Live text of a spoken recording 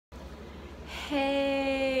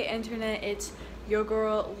Hey internet, it's your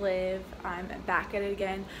girl Liv. I'm back at it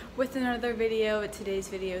again with another video. Today's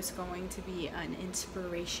video is going to be an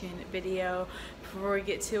inspiration video. Before we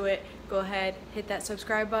get to it, go ahead, hit that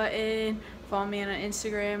subscribe button, follow me on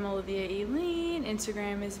Instagram, Olivia Eileen.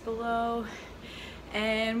 Instagram is below.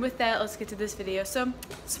 And with that, let's get to this video. So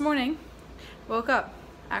this morning, woke up,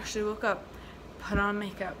 put on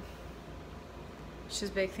makeup, which is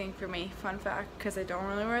a big thing for me, fun fact, because I don't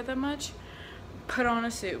really wear it that much. Put on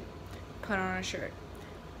a suit, put on a shirt,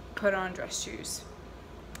 put on dress shoes.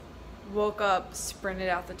 Woke up, sprinted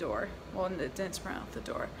out the door. Well, it didn't sprint out the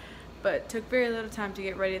door, but it took very little time to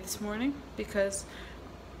get ready this morning because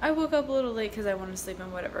I woke up a little late because I wanted to sleep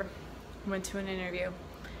and whatever. Went to an interview,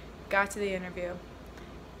 got to the interview.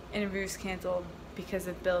 Interview was canceled because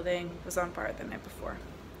the building was on fire the night before.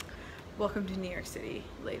 Welcome to New York City,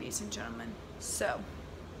 ladies and gentlemen. So,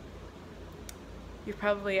 you're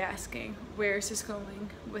probably asking, where is this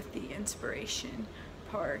going with the inspiration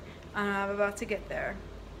part? I'm about to get there.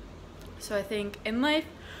 So I think in life,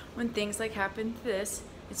 when things like happen to this,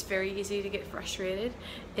 it's very easy to get frustrated.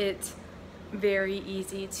 It's very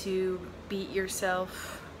easy to beat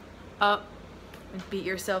yourself up and beat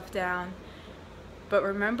yourself down. But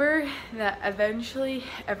remember that eventually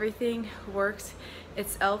everything works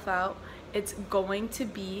itself out. It's going to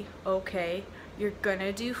be okay. You're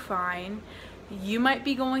gonna do fine. You might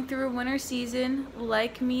be going through a winter season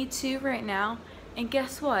like me too right now, and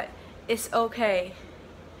guess what? It's okay.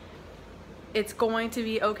 It's going to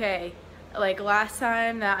be okay. Like last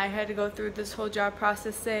time that I had to go through this whole job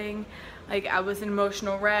process thing, like I was an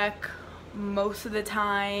emotional wreck most of the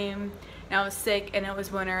time, and I was sick and it was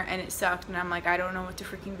winter and it sucked, and I'm like, I don't know what to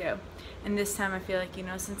freaking do. And this time I feel like, you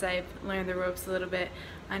know, since I've learned the ropes a little bit,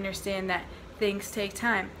 I understand that things take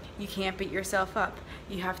time. You can't beat yourself up.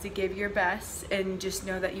 You have to give your best and just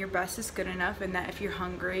know that your best is good enough, and that if you're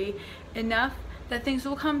hungry enough, that things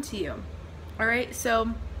will come to you. Alright,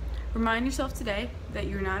 so remind yourself today that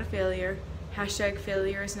you're not a failure. Hashtag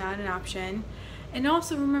failure is not an option. And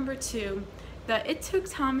also remember too that it took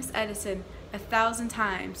Thomas Edison 1,000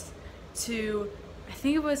 times to, I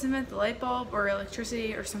think it was, invent the light bulb or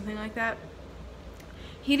electricity or something like that.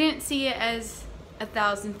 He didn't see it as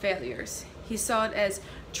 1,000 failures. He saw it as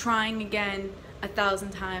trying again 1,000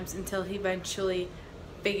 times until he eventually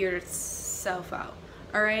figured itself out.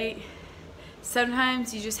 Alright?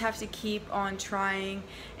 Sometimes you just have to keep on trying,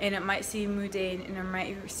 and it might seem mundane and it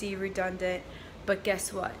might seem redundant, but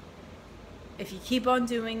guess what? If you keep on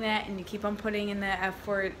doing that and you keep on putting in the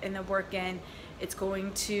effort and the work in, it's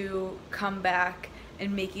going to come back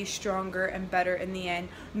and make you stronger and better in the end,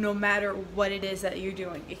 no matter what it is that you're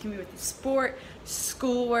doing. It can be with the sport,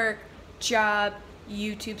 schoolwork, job,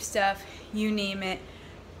 YouTube stuff, you name it.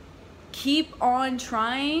 Keep on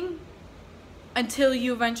trying until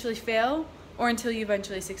you eventually fail or until you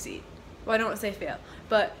eventually succeed. Well, I don't want to say fail,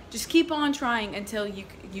 but just keep on trying until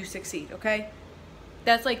you succeed, okay?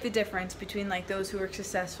 That's like the difference between like those who are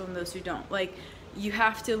successful and those who don't. Like, you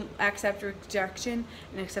have to accept rejection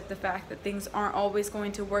and accept the fact that things aren't always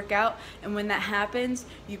going to work out, and when that happens,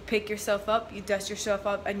 you pick yourself up, you dust yourself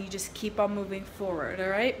up, and you just keep on moving forward.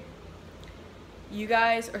 Alright? You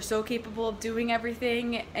guys are so capable of doing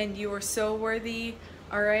everything, and you are so worthy.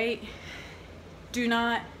 Alright? Do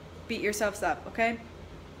not beat yourselves up, okay?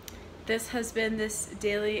 This has been this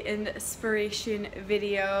daily inspiration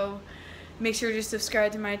video. Make sure to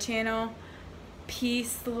subscribe to my channel.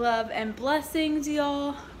 Peace, love, and blessings,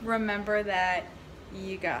 y'all. Remember that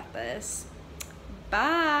you got this.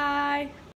 Bye.